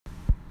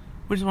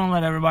We just want to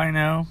let everybody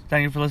know,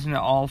 thank you for listening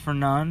to All for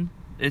None.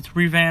 It's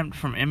revamped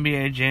from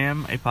NBA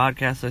Jam, a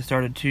podcast I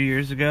started 2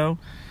 years ago.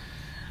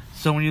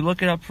 So when you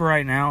look it up for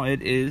right now,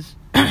 it is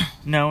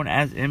known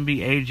as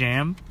NBA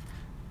Jam,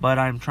 but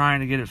I'm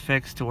trying to get it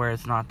fixed to where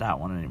it's not that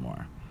one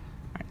anymore.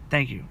 All right,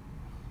 thank you.